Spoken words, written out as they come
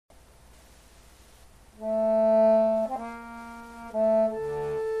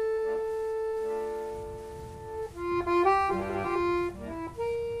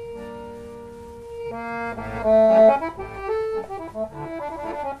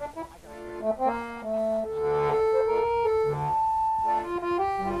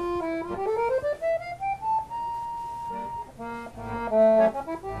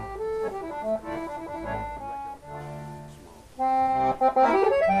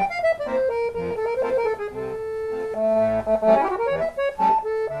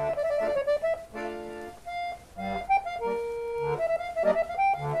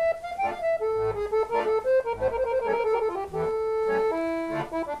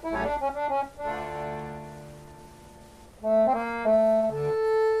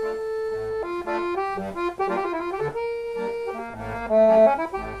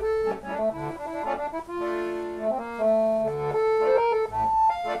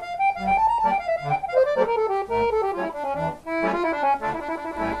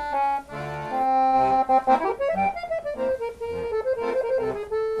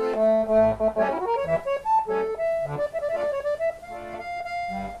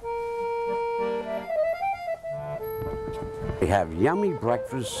We have yummy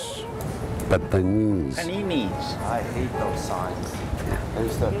breakfast, paninis. Paninis. I hate those signs. I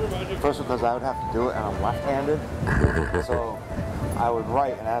used to, first because I would have to do it and I'm left-handed, so I would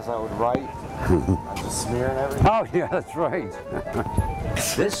write, and as I would write, I'm just smearing everything. Oh yeah, that's right.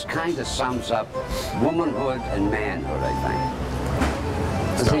 This kind of sums up womanhood and manhood, I think.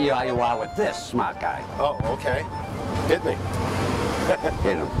 Let's see how you are with this, smart guy. Oh, okay. Hit me.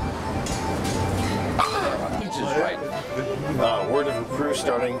 Hit him. He's just right. Word of reproof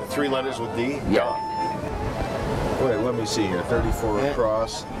starting 3 letters with D. Yeah. Wait, let me see here. 34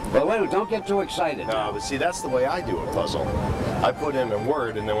 across. But wait, don't get too excited. But see, that's the way I do a puzzle. I put in a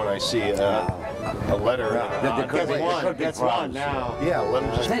word, and then when I see a letter, Gets one now. yeah, let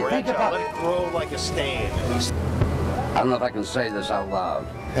them just Think branch out. about- Let it grow like a stain. At least I don't know if I can say this out loud.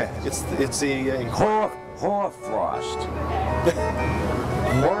 it's the Hoarfrost.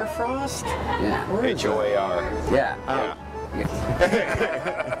 Hoarfrost? Yeah. H-O-A-R. Yeah. Yeah.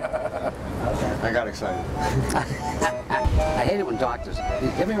 I got excited. I hate it when doctors. You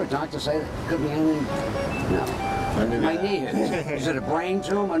ever hear a doctor say that? Could be anything? No. My knee hurts. Is it a brain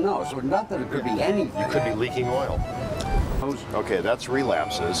tumor? No. So not that it could be anything. You could be leaking oil. Okay, that's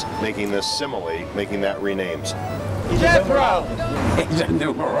relapses, making this simile, making that renames. Jethro! He's a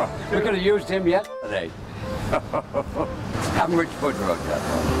numero. We could have used him yesterday. I'm Rich Woodrow,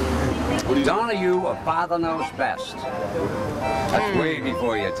 Jethro. Donahue, a father knows best. That's way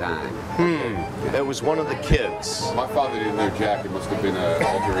before your time. It was one of the kids. My father didn't know Jack. It must have been an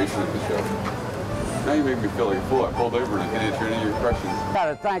alteration of the show. Now you make me feel like a fool. I pulled over and I didn't answer any of your questions. Got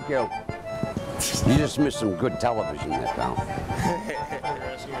it, thank you. You just missed some good television there, pal.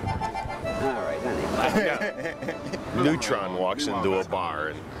 All right, anyway. Neutron walks into a bar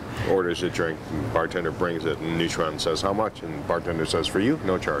and orders a drink, and bartender brings it, and Neutron says, how much? And bartender says, for you,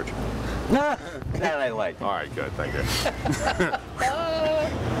 no charge. That I like. All right, good, thank you.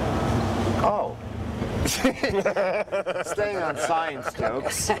 Oh. Staying on science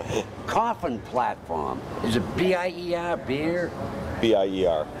jokes. Coffin platform. Is it B-I-E-R, beer?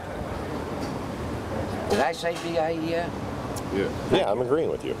 B-I-E-R. Did I say B-I-E-R? Yeah, I'm agreeing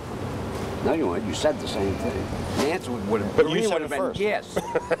with you. No, you weren't. You said the same thing. The answer would have, But you said would it have been first. yes.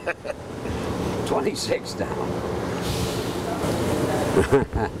 26 down.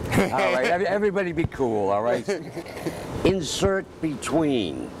 All right, everybody be cool, all right? Insert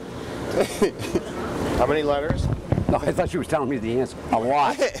between. How many letters? No, I thought you was telling me the answer. A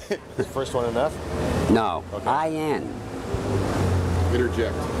lot. Is first one enough? No. Okay. I-N.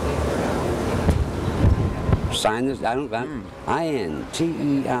 Interject. Sign this. I don't.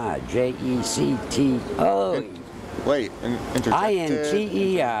 I-N-T-E-R-J-E-C-T-O. Wait, interjected.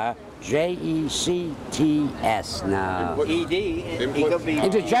 I-N-T-E-R-J-E-C-T-S now. E-D. It could be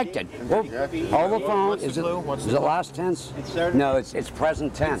Interjected. Well, hold the phone. What's the Is it clue? What's the is it clue? last tense? Insert. No, it's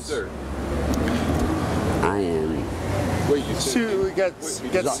present tense. Insert. I-N. Wait, you said... See, we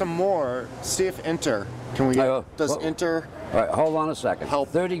get some more. See if enter. Can we get, does enter? All right, hold on a second. Help.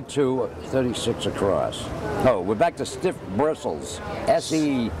 32, 36 across. Oh, we're back to stiff bristles.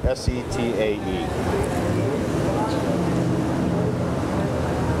 S-E. S-E-T-A-E.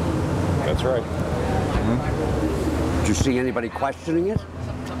 That's right. Did you see anybody questioning it?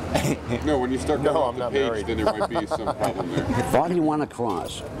 No, when you start going off I'm the not page, married. then there might be some problem there. 41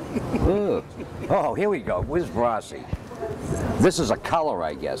 across. Ugh. Oh, here we go. Where's Rossi? This is a color,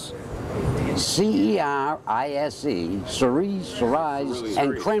 I guess. C-E-R-I-S-E, cerise,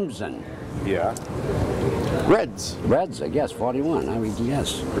 and crimson. Yeah. Reds. Reds, I guess, 41. I would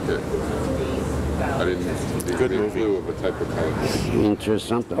guess. Okay. I didn't Good get a movie. clue of a type of color.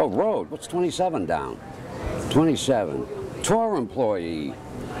 Interesting. Oh, road. What's 27 down? 27. Tour employee.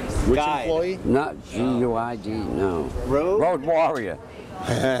 Which Guide. employee? Not G-U-I-D, no. Road? Road warrior.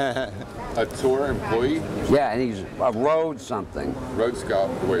 A tour employee? Yeah, and he's a road something. Road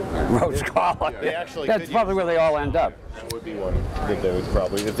scout. Wait, no. Road scholar. They actually That's could probably use where they all end up. That would be one that they would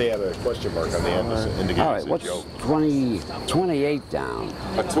probably, if they had a question mark on the end, indicating All right, it's a what's joke. 28 down?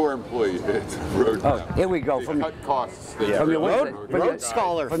 A tour employee hits road. Oh, here we go. They From cut costs. They from your road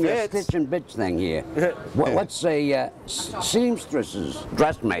scholar from your fits. stitch and bitch thing here. What's a seamstresses,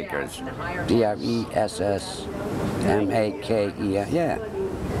 dressmakers? DRESSMAKER. Yeah.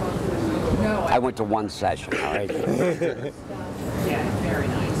 I went to one session. All right.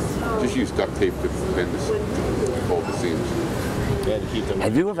 Just use duct tape to bend this, to hold the seams. Yeah, to keep them.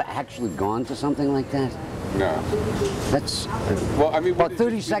 Have you ever actually gone to something like that? No. That's Well, I mean, about would it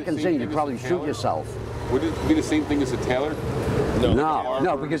 30 just be the seconds same in, thing you'd as probably a shoot tailor? yourself. Would it be the same thing as a tailor?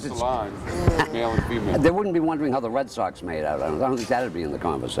 No, because it's salon, male and female. they wouldn't be wondering how the Red Sox made out. I don't think that'd be in the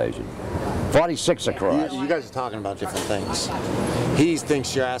conversation. 46 across. You guys are talking about different things. He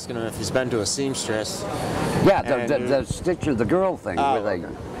thinks you're asking him if he's been to a seamstress. Yeah, And the stitch of the girl thing. Oh, where they,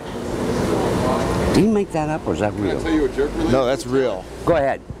 okay. do you make that up or is that Can I real? tell you a joke related? No, that's real. Go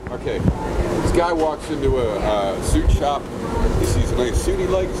ahead. Okay. This guy walks into a suit shop. He sees a nice suit he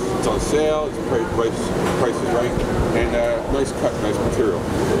likes. It's on sale. His price is right. And nice cut, nice material.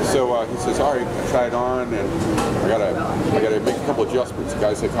 So he says, all right, I try it on and I gotta make a couple adjustments. The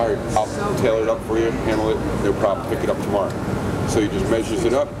guy's like, all right, I'll tailor it up for you, handle it, no problem, pick it up tomorrow. So he just measures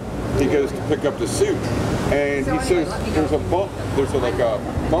it up. He goes to pick up the suit and he says, there's a bump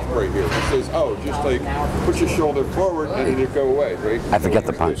right here. He says, oh, just like put your shoulder forward and then it'll go away, right? I forget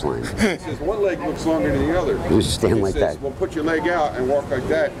the punchline. He says, one leg looks longer than the other. You stand He like says, that. well, put your leg out and walk like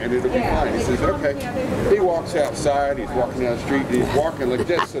that, and it'll be fine. He says, okay. He walks outside, he's walking down the street, and he's walking like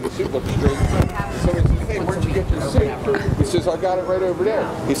this, so the suit looks straight. So he says, hey, where'd you get this suit? He says, I got it right over there.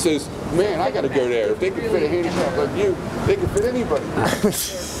 He says, man, I got to go there. If they could fit a handicap like you, they could fit anybody.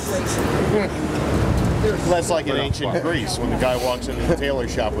 That's like in ancient Greece when the guy walks into the tailor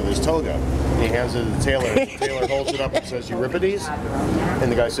shop with his toga. He hands it to the tailor. The tailor holds it up and says, Euripides?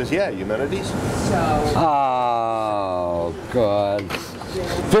 And the guy says, yeah, Eumenides. Oh, God.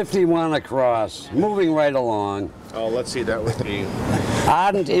 51 across. Moving right along. Oh, let's see, that would be...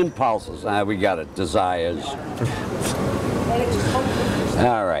 Ardent impulses. We got it. Desires.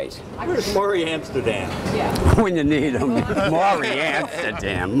 All right. Where's Maury Amsterdam? When you need them. Maury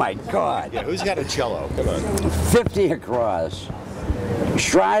Amsterdam. My God. Yeah, who's got a cello? Come on. 50 across.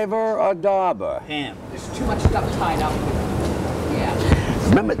 Shriver or Dauber? Pam. There's too much stuff tied up. Yeah.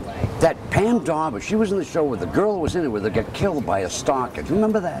 Remember that Pam Dauber? She was in the show with the girl who was in it with her got killed by a stalker. Do you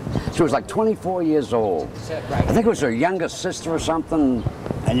remember that? She was like 24 years old. I think it was her younger sister or something.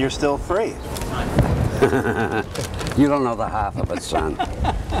 And you're still free. You don't know the half of it, son.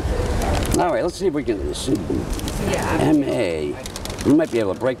 All right, let's see if we can see. MA. We might be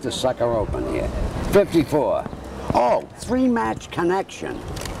able to break this sucker open here. 54. Oh, 3-match connection.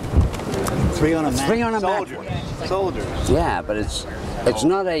 3 on a match. 3 on a match. Soldiers. Soldiers. Yeah, but it's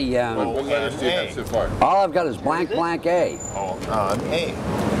not a. What letters do you have so far? All I've got is blank blank A. Oh, on A.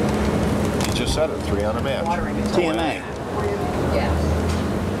 You just said it, 3 on a match. TMA.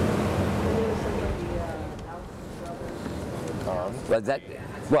 But that,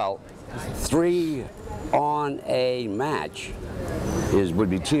 well, 3 on a match would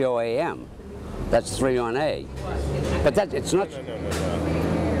be TOAM. That's 3 on A. But that it's not. No.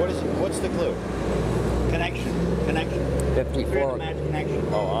 What's the clue? Connection. 54. Match connection.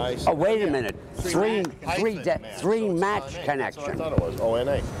 Oh, I see. Oh, wait a minute. Three Hyphen match So it's on A. connection. That's what I thought it was.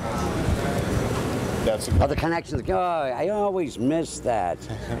 ONA. That's Oh, the connections. Oh, I always miss that.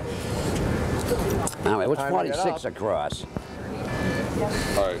 All right, what's 46 across?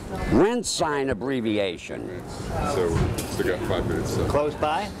 All right. Rent sign abbreviation. So still got 5 minutes. So. Close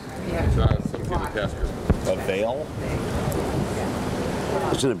by? It's 17 in Tasker. a veil.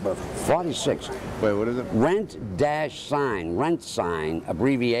 It's in 46. Wait, what is it? Rent sign,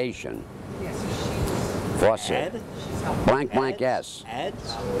 abbreviation. Faucet. Ed? Blank blank S.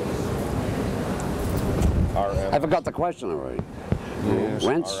 Ads? I forgot the question already.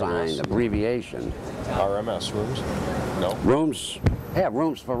 Rent sign, abbreviation. RMS rooms? No. Rooms, yeah,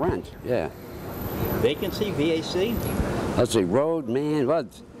 rooms for rent, yeah. Vacancy? VAC? Let's see, road man,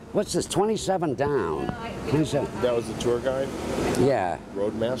 what's this, 27 down? 27, That was the tour guide? yeah.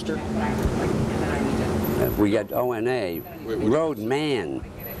 Roadmaster? We got ONA, road man. Uploaded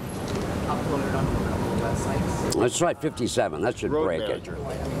onto a couple of websites. Let's try 57, that should Road break manager.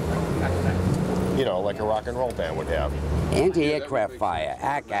 You know, like a rock and roll band would have. it. Anti-aircraft fire,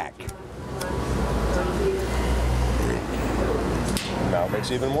 ACAC. Now it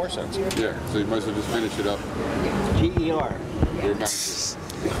makes even more sense. Yeah, so you might as well just finish it up. GER. Road manager.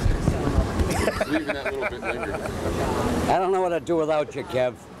 Leaving that little bit linger. I don't know what I'd do without you,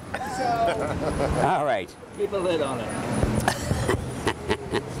 Kev. All right. Keep a lid on it.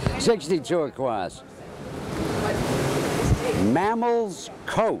 62 across. Mammal's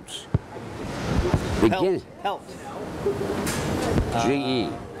coat. Begin. Health. GE.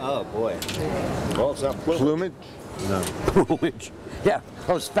 Oh boy. Well, it's not Plumage? No. Plumage. Yeah,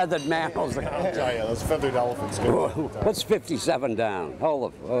 those feathered mammals. I'll tell you, those feathered elephants. What's 57 down? Hold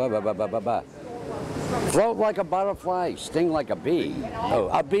up. Float like a butterfly, sting like a bee. Oh,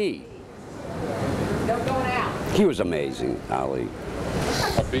 a bee. They're going out. He was amazing, Ali.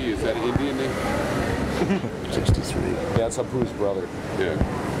 A bee, is that an Indian name? 63. Yeah, that's Apu's brother. Yeah.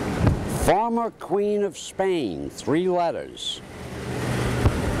 Former Queen of Spain, 3 letters.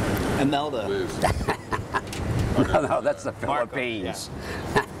 Imelda. Liz. No, that's the Marco, Philippines.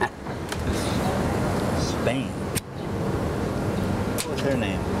 Spain. What's her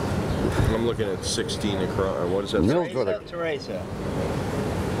name? I'm looking at 16 across. What is that? Mildred. Teresa.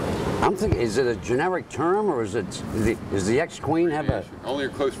 I'm thinking, is it a generic term or is it is the ex-queen have a? Only her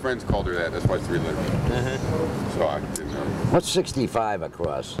close friends called her that. That's why 3 letters. So I didn't know. What's 65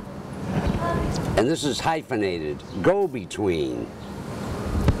 across? And this is hyphenated. Go between.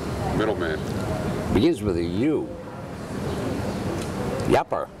 Middleman. Begins with a U.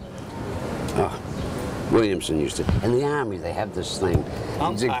 Yupper. Oh, Williamson used to. In the Army, they have this thing. It's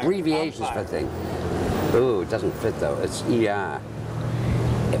Umpire, abbreviations for thing. Ooh, it doesn't fit though. It's ER.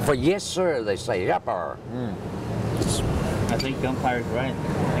 For yes, sir, they say yupper. I think umpire's right.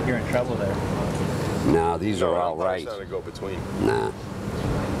 I think you're in trouble there. No, these are all right. It's not a go between. Nah.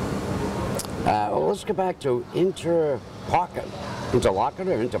 Well, let's go back to interpocket.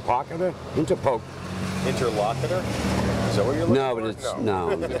 Interlocutor? Interpocketer? Interpoke. Interlocutor? Is that what you're looking No, for? but it's, no,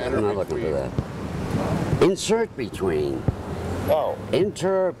 I'm not looking for that. Insert between. Oh.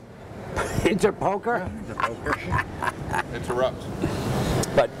 Interpoker? Interrupt.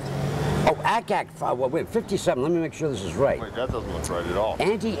 But, oh, ACAC, well, wait, 57, let me make sure this is right. Wait, that doesn't look right at all.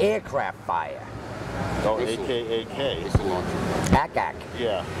 Anti-aircraft fire. Oh, Missile. AKAK. Missile launcher. ACAC.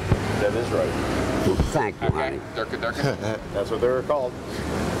 Yeah, that is right. Thank you, honey. Durka. That's what they were called.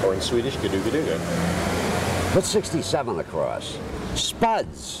 Or in Swedish, gadoogadooga. What's 67 across?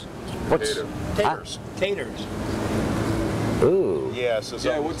 Spuds. What's Potato. Taters. Taters. Ooh. Yeah, so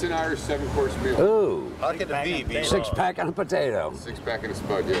Yeah, what's an Irish 7-course meal? Ooh. how could it be? 6-pack and a potato. 6-pack and a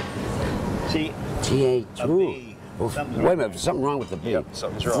spud, yeah. See, T-A-2. A bee. Well, Something's wait a minute, something wrong with the bee. Yep,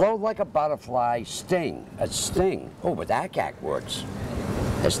 something's wrong. Float like a butterfly, sting. A sting. Oh, but ACAC works.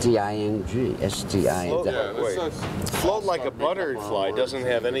 S-T-I-N-G. S-T-I-N. Yeah, Wait. Float like a butterfly doesn't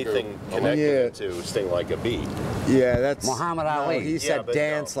have anything connected to sting like a bee. Yeah, that's... Muhammad no, Ali. he said but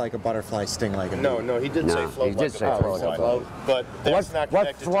dance no. like a butterfly, sting like a bee. No, he did No, say float he like did a say butterfly. float like a butterfly. But that's not What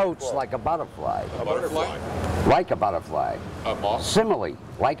connected to floats float. like a butterfly? a butterfly? Like a butterfly. A moth? Simile.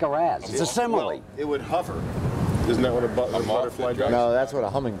 Like a raz. It's a simile. Well, it would hover. Isn't that what a moth butterfly that does? No, that's what a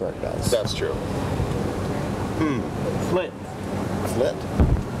hummingbird does. That's true. Flit. Flit.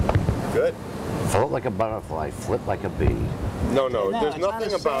 Good. Float like a butterfly, flip like a bee. No, No, there's it's not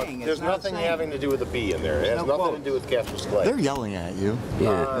nothing a about. saying. It's There's not a nothing saying. having to do with a bee in there. It has No nothing quote. to do with Casper's Clay. They're yelling at you.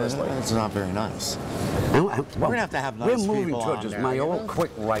 Yeah. That's not very nice. We're gonna have to have nice We're moving people towards on this. there, My you old know?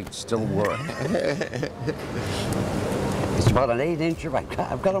 quick right still work. It's about an 8-incher.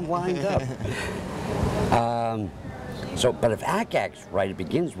 I've got them lined up. But if ACAC's right, it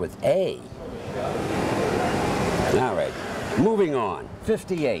begins with A. All right. Moving on.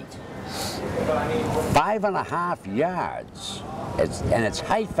 58. 5.5 yards. And it's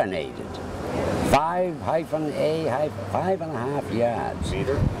hyphenated. 5-A-5.5 yards.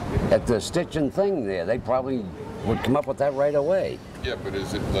 Meter. At the stitching thing there, they probably would come up with that right away. Yeah, but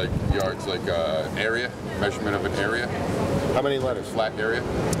is it like yards, like area? Measurement of an area? How many letters? Flat area?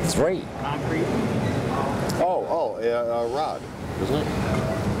 3. Concrete. A rod, isn't it?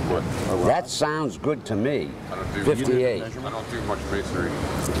 What? That sounds good to me. I don't do 58. I don't do much masonry.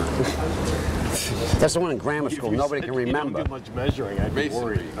 That's the one in grammar school nobody can remember. You don't do much measuring. I'd be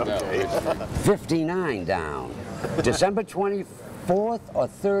Masonry. worried. No, Okay. masonry. 59 down. December 24th or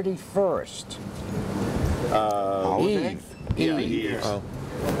 31st? Eve. Yeah, Eve. he is. Oh.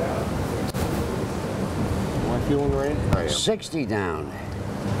 Am I feeling right? I am. 60 down.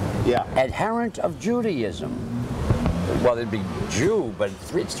 Yeah. Adherent of Judaism. Well, it'd be Jew, but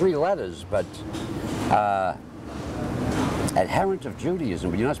it's 3 letters, but adherent of Judaism,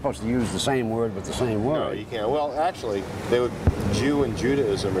 but you're not supposed to use the same word with the same No, word. you can't. Well, actually, Jew and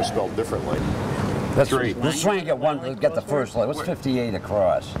Judaism are spelled differently. Let's try and get get the first letter. What's 58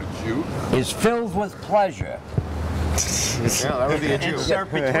 across? Jew? Is filled with pleasure. Yeah, that would be a Jew.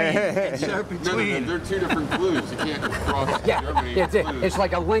 Insert between. Insert No, between. they're two different clues. You can't cross Germany and clues. It's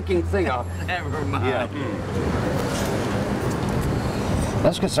like a linking thing. Never mind. Yeah.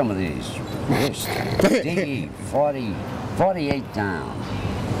 Let's get some of these. List. DE 48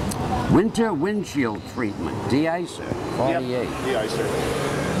 down. Winter windshield treatment. De-icer 48. Yep. De-icer.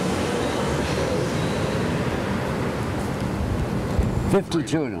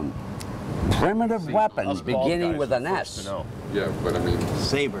 52 of them. Primitive weapons Us bald beginning guys with are an first S. to know. Yeah, but I mean,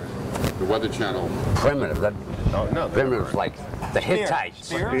 Saber. the Weather Channel. Primitive. That Oh, no. primitive, like the Hittites.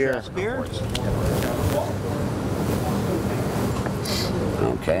 Spear? Spear?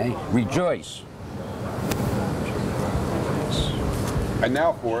 Okay. Rejoice. And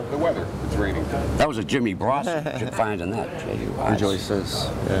now for the weather. It's raining. That was a Jimmy Brosnan. Should find in that. Rejoices.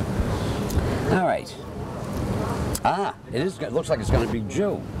 Yeah. All right. Ah, it is. It looks like it's going to be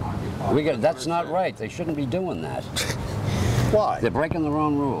Jew. We got. That's not right. They shouldn't be doing that. Why? They're breaking their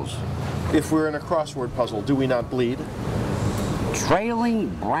own rules. If we're in a crossword puzzle, do we not bleed? Trailing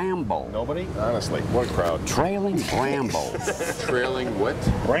bramble. Nobody? Honestly, what a crowd. Trailing bramble. Trailing what?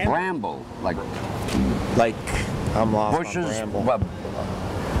 Bramble. Like Like, I'm lost on bushes. Bramble.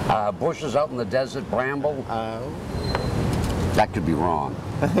 Bushes out in the desert. Bramble. Oh. That could be wrong.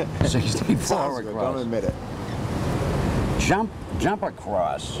 64 Sounds good. Don't across. admit it. Jump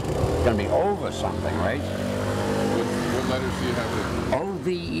across. Going to be over something, right? What letters do you have there?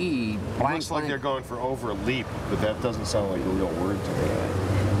 OVE. Blank, Looks like blank. they're going for over a leap, but that doesn't sound like a real word to me.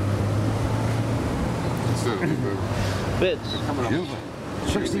 Instead of Bits. coming up.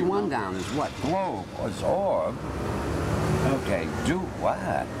 61 down is what? Globe. It's orb. Okay, do what?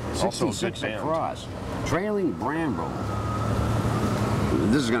 Also a good 66 band. across. Trailing bramble.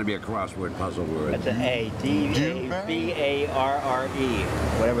 This is going to be a crossword puzzle word. That's an A. D-A-B-A-R-R-E.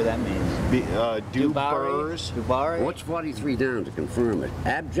 Whatever that means. Dubars. Dubari? What's 43 down to confirm it?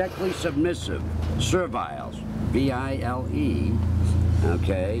 Abjectly submissive. Serviles. B-I-L-E.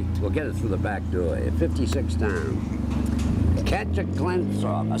 Okay, we'll get it through the back door. 56 down. Catch a glimpse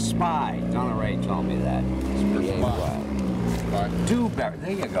of a spy. Donna Ray told me that. S-P-A-Y. Dewberry.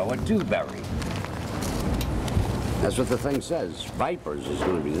 There you go, a dewberry. That's what the thing says. Vipers is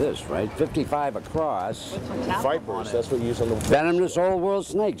going to be this, right? 55 across. Vipers, that's what you use on the... Venomous old world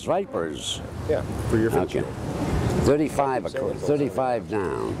snakes, vipers. Yeah, for your Okay. future. 35 across, 35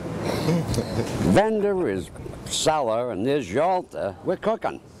 down. Vendor is seller, and there's Yalta. We're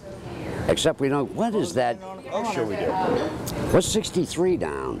cooking. Except we don't. What is that? Oh, sure we do. What's 63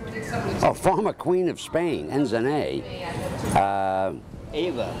 down? Oh, former Queen of Spain, ends in A.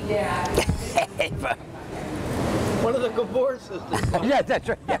 Ava. Ava. One of the Gabor sisters. Yeah, that's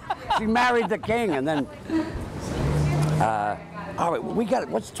right. Yeah. She married the king, and then. All right, we got it.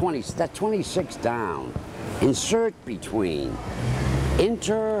 What's 20? That's 26 down. Insert between.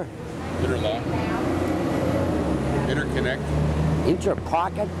 Interlock. Interconnect.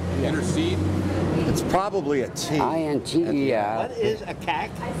 Interpocket. Intercede. It's probably a T. I-N-T-E-R. What is a cac?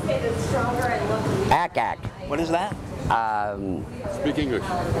 I say that's stronger and look ACAC. What is that? Speak English.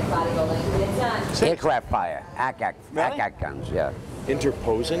 Aircraft fire. ACAC. Really? ACAC guns, yeah.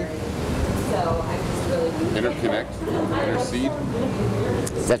 Interposing? So I just really Interconnect. Intercede.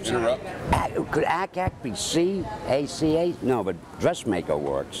 That's Interrupt. Could ACAC be C? A-C-A? No, but dressmaker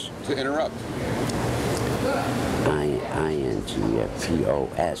works. To interrupt.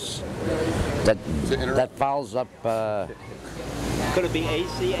 I-N-T-P-O-S. To interrupt. That follows up, Could it be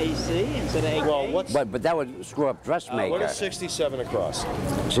ACAC instead of AK? Well, what's... but that would screw up dressmaker. What is 67 across?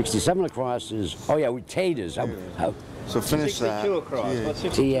 67 across is, oh yeah, with taters. So finish that. 62 across. What's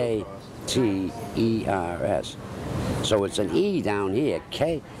 62 across? T-A-T-E-R-S. So it's an E down here.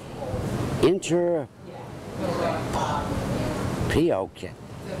 K. P-O-K.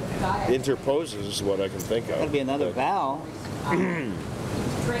 Interposes is what I can think That'll of. be another vowel.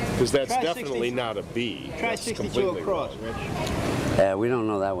 Because that's Try definitely 60 not a B. Try That's 62 completely across, wrong. Rich. We don't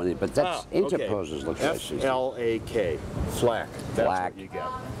know that one, but that's Ah, okay. interposes looks like. F-L-A-K. Flak. That's Flak. what you get.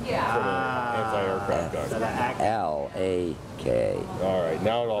 For the anti-aircraft gun. L-A-K. All right,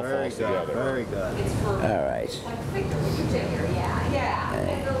 now it all Very falls good. together. Very good. All right.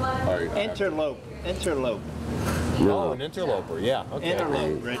 All right. Interlope. Interlope. Oh, No. an interloper, yeah. Okay.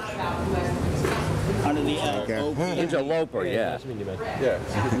 Interlope, Rich. Under the L-O-P. Interloper, yeah. Yeah.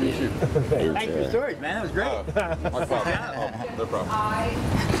 Thanks for the stories, man. That was great. My problem. No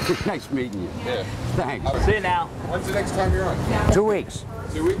problem. Nice meeting you. Yeah. Thanks. See you now. When's the next time you're on? 2 weeks.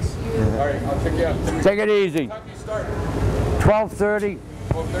 2 weeks? All right, I'll check you out. Take it easy. What time do you start? 12:30.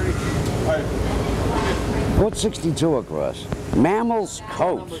 12:30? All right. Put 62 across. Mammal's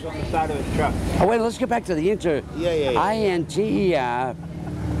coat. Numbers on the side of his truck. Oh, wait, let's get back to the inter. Yeah. I-N-T-E-R-P-O-L,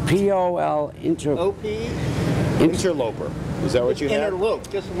 inter. O-P? Interloper. Is that what you have? Interlope.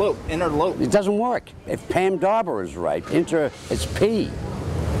 Just lope. Interlope. It doesn't work. If Pam Dauber is right, it's P.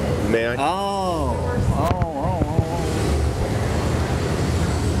 May I? Oh.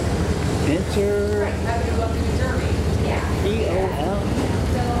 Inter. P-O-L.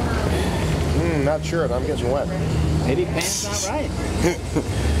 Not sure. I'm getting wet. Maybe Pam's not right.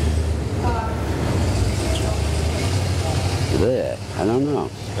 There, I don't know.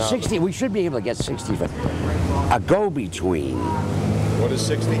 60, we should be able to get 65. A go-between. What is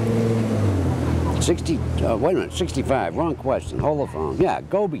 60? 60, wait a minute, 65, wrong question, hold the phone. Yeah,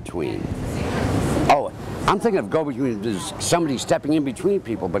 go-between. Oh, I'm thinking of go-between as somebody stepping in between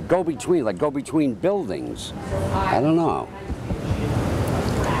people, but go-between, like go-between buildings. I don't know.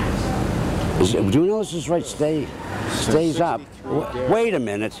 Do you know this is right? Stays up. Wait a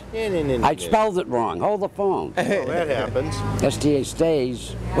minute. I spelled it wrong. Hold the phone. Well, that happens. STA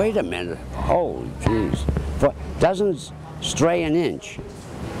stays. Wait a minute. Holy jeez. Doesn't stray an inch.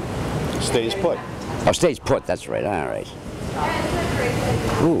 Stays put. Oh, stays put. That's right. All right.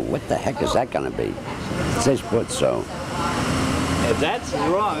 Ooh, what the heck is that going to be? Stays put. So. If that's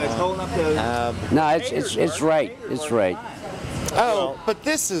wrong, it's holding up to. No, it's right. It's right. Oh, but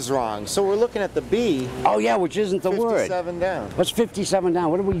this is wrong. So we're looking at the B. Oh yeah, which isn't the word. 57 down. What's 57 down?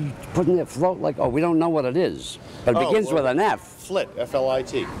 What are we putting there? Float like? Oh, we don't know what it is. But it begins with an F. Flit.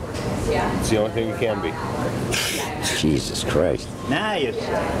 F-L-I-T. It's the only thing it can be. Jesus Christ. Now you say.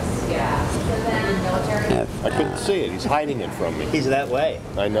 F. I couldn't see it. He's hiding it from me. He's that way.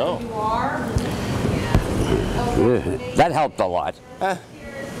 I know. That helped a lot.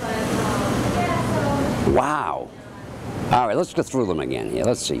 Wow. All right, let's go through them again here.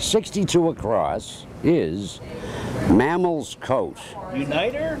 Let's see. 62 across is mammal's coat.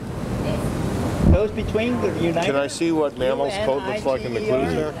 Uniter? Goes between the uniter? Can I see what mammal's coat looks like in the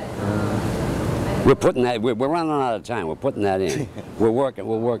clues there? We're putting that. We're running out of time. We're putting that in. We'll work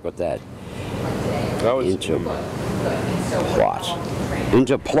with that. That was Into what?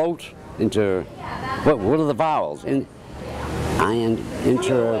 Into plot. Into what are the vowels?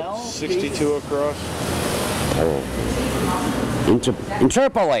 Inter. 62 across.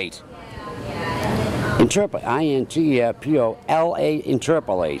 Interpolate. I-N-T-P-O-L-A.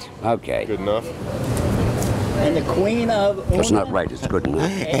 Interpolate. Okay. Good enough. And the queen of. That's not right. It's good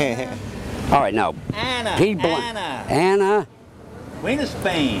enough. All right, now. Anna. P. Anna. Queen of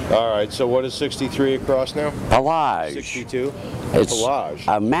Spain. All right, so what is 63 across now? Pelage. 62? It's Pelage.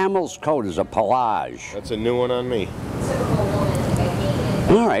 A mammal's coat is a pelage. That's a new one on me.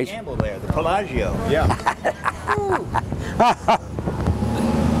 All right. Gamble there, the Pelagio. Yeah.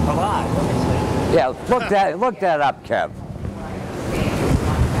 Pelage. Yeah, look that up, Kev.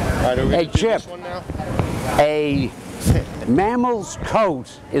 All right, are we Hey, gonna do Chip. this one now? A mammal's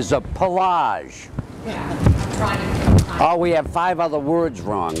coat is a pelage. Oh, we have 5 other words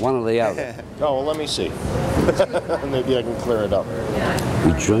wrong, one or the other. Oh, well, let me see. Maybe I can clear it up.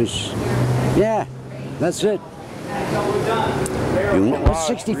 Rejoice. Yeah, that's it. What's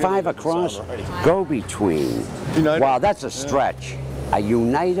 65 across? Go between. Uniter? Wow, that's a stretch. A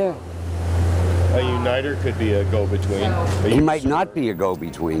uniter? A uniter could be a go-between. He might not be a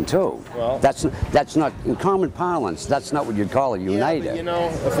go-between too. Well- that's not in common parlance. That's not what you'd call a Yeah, uniter. but you know,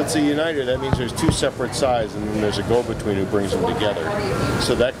 if it's a uniter, that means there's 2 separate sides, and then there's a go-between who brings them together.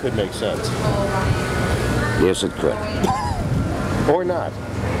 So that could make sense. Yes, it could. Or not.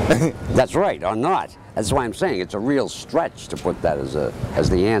 That's right, or not. That's why I'm saying it's a real stretch to put that as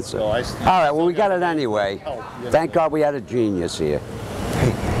the answer. No, All right, well, we got it anyway. Thank God we had a genius here.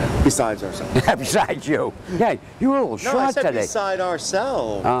 Besides ourselves. Besides you. Yeah, you were a little No, short I said today. beside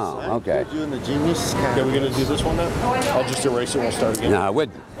ourselves. Oh, okay. You and the genius. Okay, we're going to do this one now? I'll just erase it and we'll start again. No,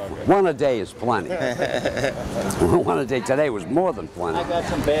 one a day is plenty. One a day today was more than I plenty. got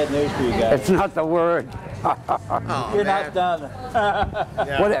some bad news for you guys. It's not the word. You're not done.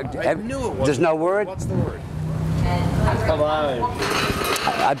 Yeah, What, I knew it was. there's no word? What's the word? Pelage.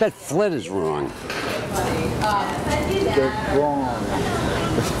 I bet flit is wrong. They're wrong.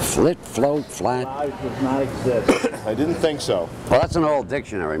 Flit, float, flat. Pelage does not exist. I didn't think so. Well, that's an old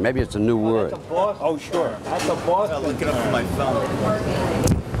dictionary. Maybe it's a new word. That's a Boston. Oh, sure. That's a Boston. Look it up on my phone.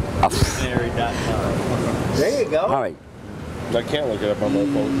 Dictionary.com. There you go. All right. I can't look it up on my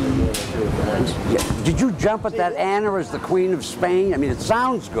phone. Yeah. Did you jump at that Anna as the Queen of Spain? I mean, it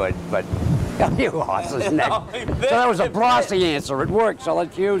sounds good, but you lost his neck. So that was a Blossy answer. It worked, so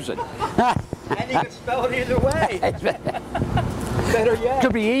let's use it. And you can spell it either way. Better yet.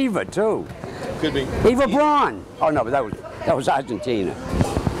 Could be Eva, too. Could be. Eva Braun. Oh no, but that was Argentina.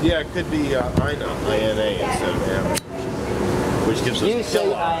 Yeah, it could be Ina, I-N-A instead of M, which gives us You say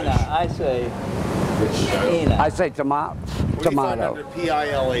Ina, I say Ina. I say tomato. Under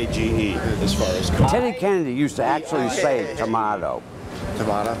P-I-L-A-G-E as far as Teddy Kennedy used to actually say tomato.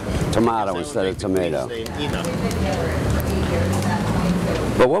 Tomato instead of tomato. Ina.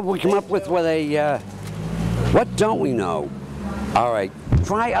 But what we come up with a, what don't we know? All right,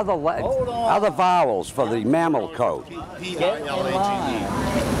 try other vowels for the mammal code. P-I-L-A-G-E.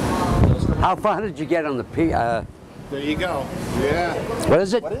 How far did you get on the P? There you go. Yeah. What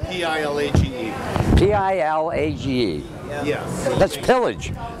is it? P-I-L-A-G-E. P-I-L-A-G-E. Yeah. That's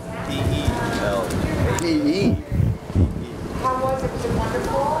pillage. P-E.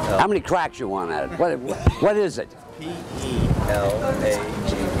 How many cracks you want at it? What is it? P-E-L-A-G-E.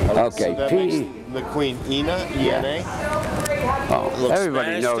 Okay, So that P. makes the Queen Ina, E-N-A. Oh, Looks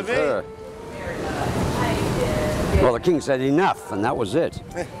everybody Spanish knows to me. her. Well, the king said enough, and that was it.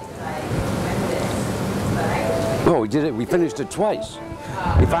 Oh, we did it. We finished it twice.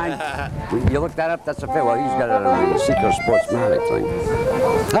 You you look that up. That's a fair. Well, he's got it on the Secret Sportsmatic thing.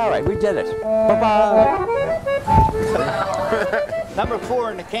 All right, we did it. Bye-bye. Number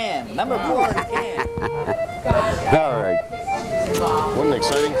 4 in the can. Number 4 in the can. All right. What an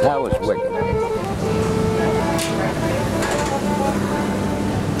exciting. That was wicked.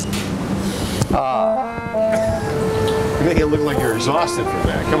 You make it look like you're exhausted from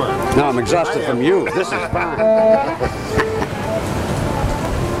that. Come on. No, I'm exhausted from you. This is fine.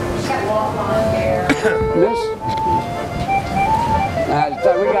 Miss?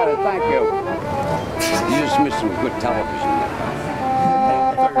 We got it. Thank you. You just missed some good television.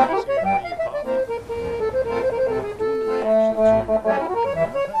 I thought you were asking me about your coffee.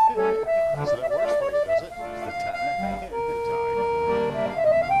 So that works for you, does it? The tie.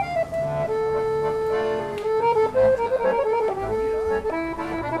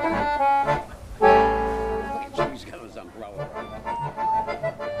 He's got his umbrella.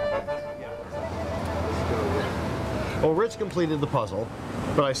 Well, Rich completed the puzzle,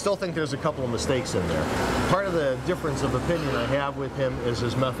 but I still think there's a couple of mistakes in there. Part of the difference of opinion I have with him is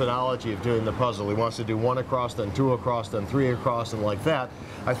his methodology of doing the puzzle. He wants to do 1 across, then 2 across, then 3 across, and like that.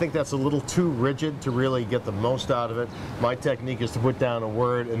 I think that's a little too rigid to really get the most out of it. My technique is to put down a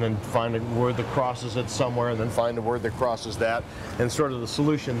word and then find a word that crosses it somewhere, and then find a word that crosses that, and sort of the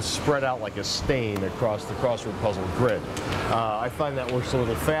solutions spread out like a stain across the crossword puzzle grid. I find that works a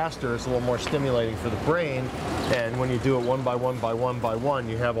little faster. It's a little more stimulating for the brain, and when you do it 1 by 1 by 1 by 1,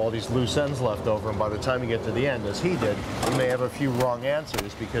 you have all these loose ends left over, and by the time you get to the end, as he did, you may have a few wrong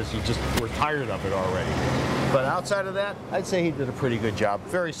answers because you just were tired of it already. But outside of that, I'd say he did a pretty good job.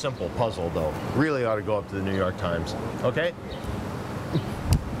 Very simple puzzle, though. Really ought to go up to the New York Times. Okay?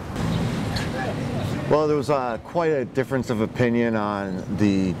 Well, there was quite a difference of opinion on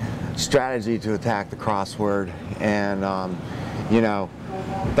the strategy to attack the crossword, and you know,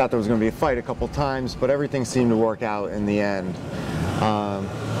 thought there was going to be a fight a couple times, but everything seemed to work out in the end.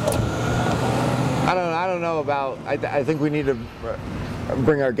 I don't know about. I think we need to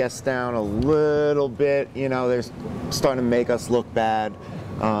bring our guests down a little bit. You know, they're starting to make us look bad.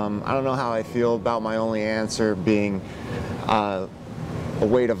 I don't know how I feel about my only answer being a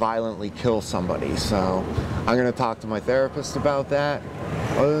way to violently kill somebody. So I'm going to talk to my therapist about that.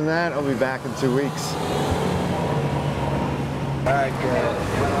 Other than that, I'll be back in 2 weeks. All right,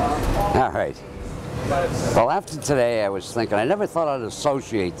 good. All right. Well, after today, I was thinking, I never thought I'd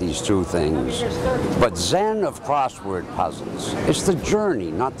associate these two things, but Zen of crossword puzzles. It's the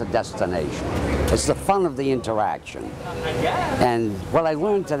journey, not the destination. It's the fun of the interaction. And what I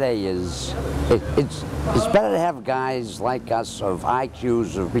learned today is it's better to have guys like us of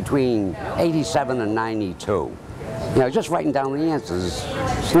IQs of between 87 and 92. You know, just writing down the answers,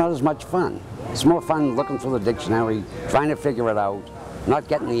 it's not as much fun. It's more fun looking through the dictionary, trying to figure it out, not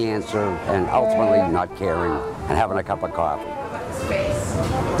getting the answer, and ultimately not caring, and having a cup of coffee.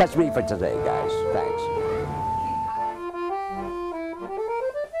 That's me for today, guys. Thanks.